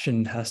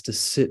 compassion has to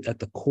sit at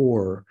the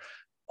core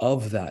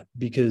of that,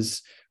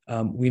 because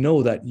we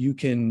know that you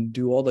can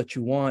do all that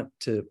you want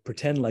to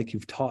pretend like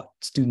you've taught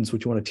students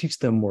what you want to teach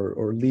them,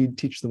 or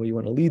teach them what you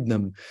want to lead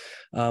them.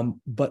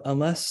 But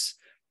unless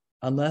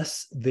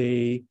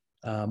they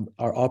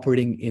are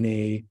operating in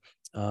a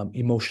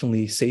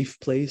emotionally safe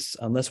place,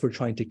 unless we're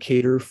trying to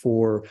cater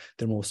for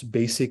their most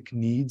basic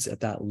needs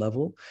at that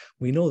level,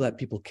 we know that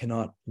people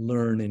cannot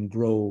learn and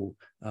grow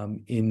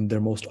in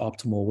their most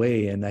optimal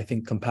way. And I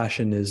think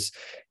compassion is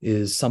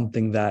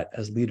something that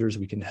as leaders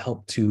we can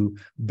help to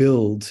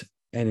build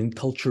and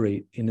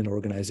enculturate in an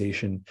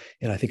organization.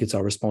 And I think it's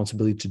our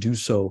responsibility to do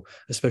so,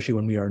 especially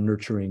when we are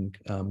nurturing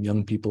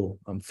young people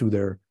through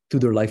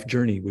their life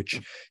journey, which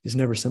is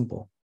never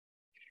simple.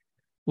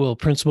 Well,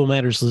 Principal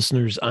Matters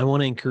listeners, I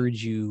want to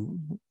encourage you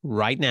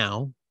right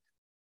now,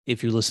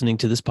 if you're listening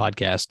to this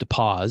podcast, to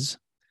pause.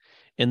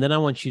 And then I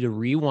want you to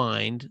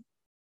rewind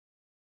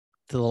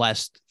to the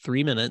last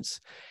 3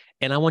 minutes.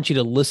 And I want you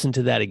to listen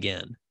to that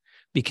again,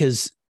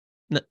 because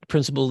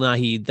Principal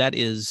Naheed, that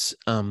is,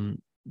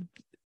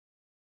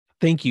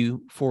 thank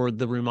you for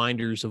the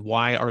reminders of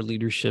why our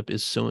leadership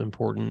is so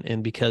important.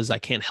 And because I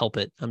can't help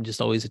it, I'm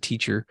just always a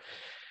teacher.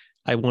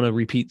 I want to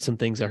repeat some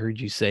things I heard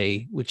you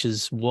say, which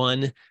is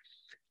one,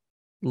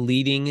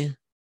 leading,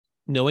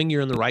 knowing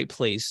you're in the right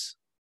place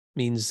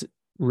means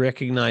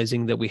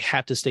recognizing that we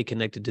have to stay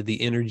connected to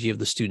the energy of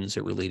the students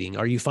that we're leading.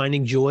 Are you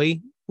finding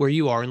joy where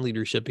you are in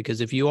leadership?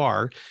 Because if you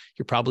are,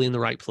 you're probably in the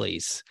right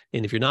place.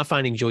 And if you're not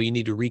finding joy, you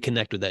need to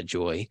reconnect with that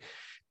joy.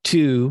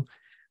 Two,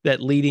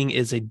 that leading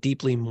is a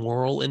deeply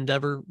moral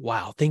endeavor.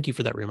 Wow. Thank you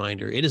for that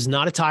reminder. It is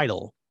not a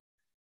title.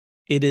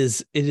 It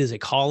is a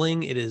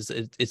calling.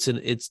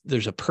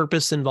 There's a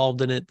purpose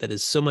involved in it that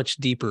is so much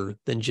deeper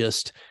than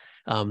just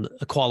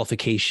a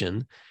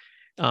qualification.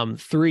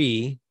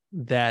 Three,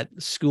 that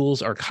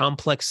schools are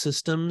complex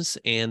systems,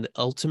 and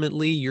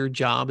ultimately your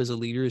job as a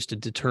leader is to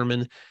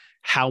determine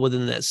how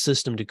within that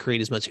system to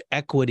create as much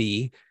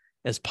equity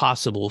as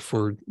possible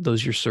for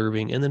those you're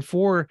serving. And then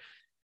four,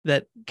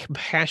 that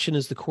compassion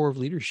is the core of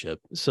leadership,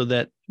 so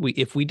that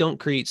if we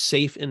don't create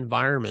safe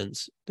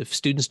environments, if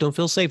students don't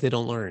feel safe, they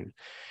don't learn.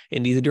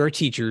 And neither do our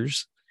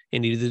teachers,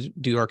 and neither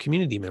do our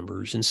community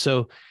members. And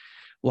so,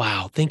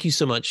 wow, thank you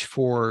so much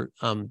for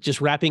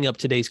just wrapping up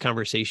today's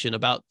conversation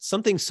about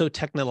something so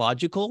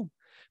technological,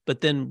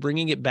 but then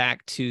bringing it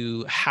back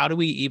to how do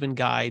we even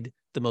guide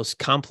the most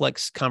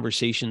complex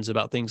conversations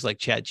about things like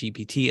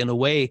ChatGPT in a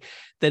way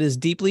that is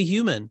deeply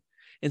human.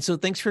 And so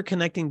thanks for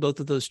connecting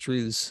both of those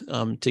truths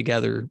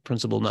together,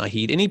 Principal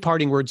Naheed. Any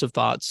parting words of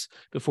thoughts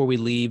before we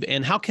leave?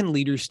 And how can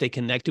leaders stay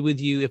connected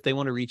with you if they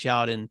want to reach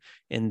out and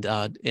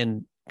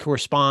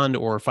correspond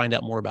or find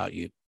out more about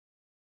you?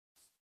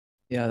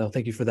 Yeah, no,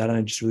 thank you for that. And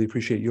I just really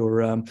appreciate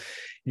your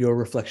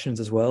reflections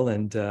as well.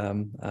 And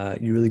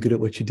you're really good at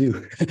what you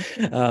do.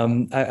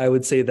 I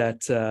would say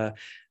that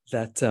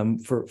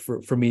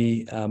for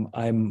me,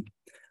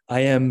 I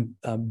am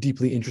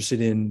deeply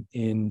interested in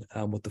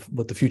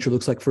what the future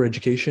looks like for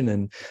education,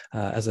 and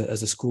as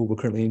a school, we're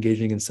currently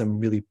engaging in some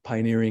really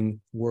pioneering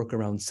work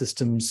around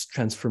systems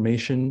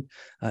transformation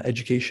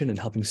education, and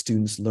helping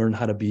students learn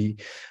how to be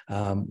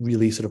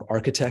really sort of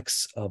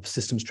architects of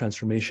systems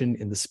transformation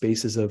in the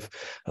spaces of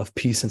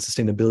peace and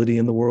sustainability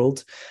in the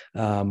world.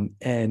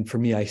 And for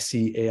me, I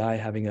see AI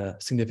having a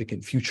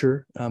significant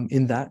future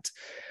in that.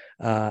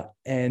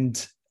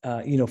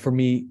 For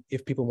me,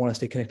 if people want to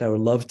stay connected, I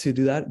would love to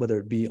do that, whether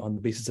it be on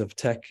the basis of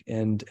tech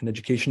and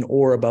education,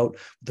 or about what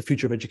the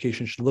future of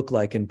education should look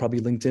like. And probably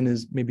LinkedIn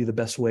is maybe the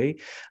best way,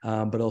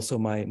 but also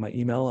my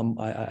email.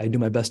 I do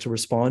my best to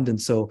respond.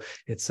 And so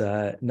it's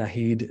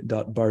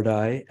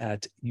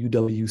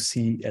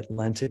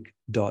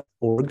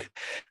naheed.bardai@uwcatlantic.org.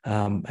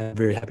 I'm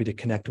very happy to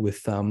connect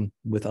with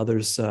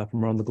others from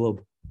around the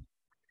globe.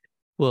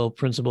 Well,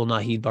 Principal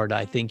Naheed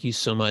Bardai, thank you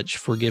so much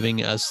for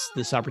giving us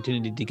this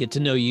opportunity to get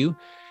to know you.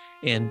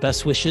 And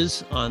best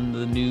wishes on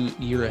the new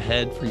year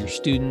ahead for your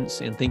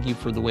students. And thank you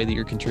for the way that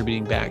you're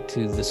contributing back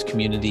to this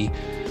community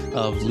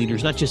of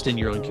leaders, not just in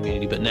your own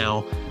community, but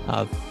now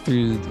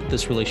through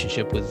this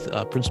relationship with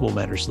Principal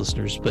Matters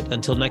listeners. But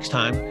until next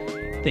time,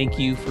 thank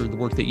you for the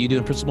work that you do.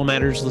 And Principal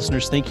Matters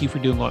listeners, thank you for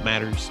doing what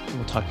matters. And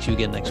we'll talk to you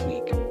again next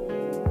week.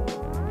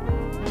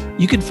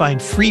 You can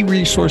find free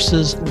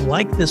resources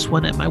like this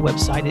one at my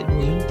website at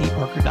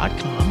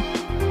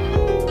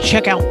williamdparker.com.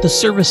 Check out the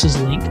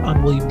services link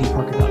on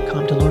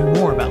williamdparker.com to learn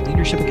more about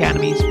leadership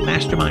academies,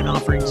 mastermind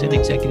offerings, and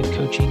executive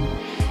coaching.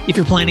 If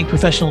you're planning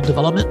professional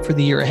development for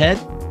the year ahead,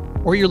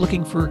 or you're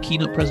looking for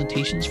keynote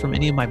presentations from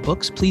any of my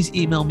books, please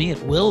email me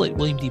at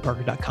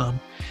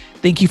will@williamdparker.com.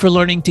 Thank you for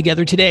learning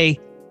together today,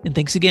 and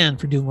thanks again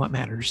for doing what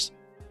matters.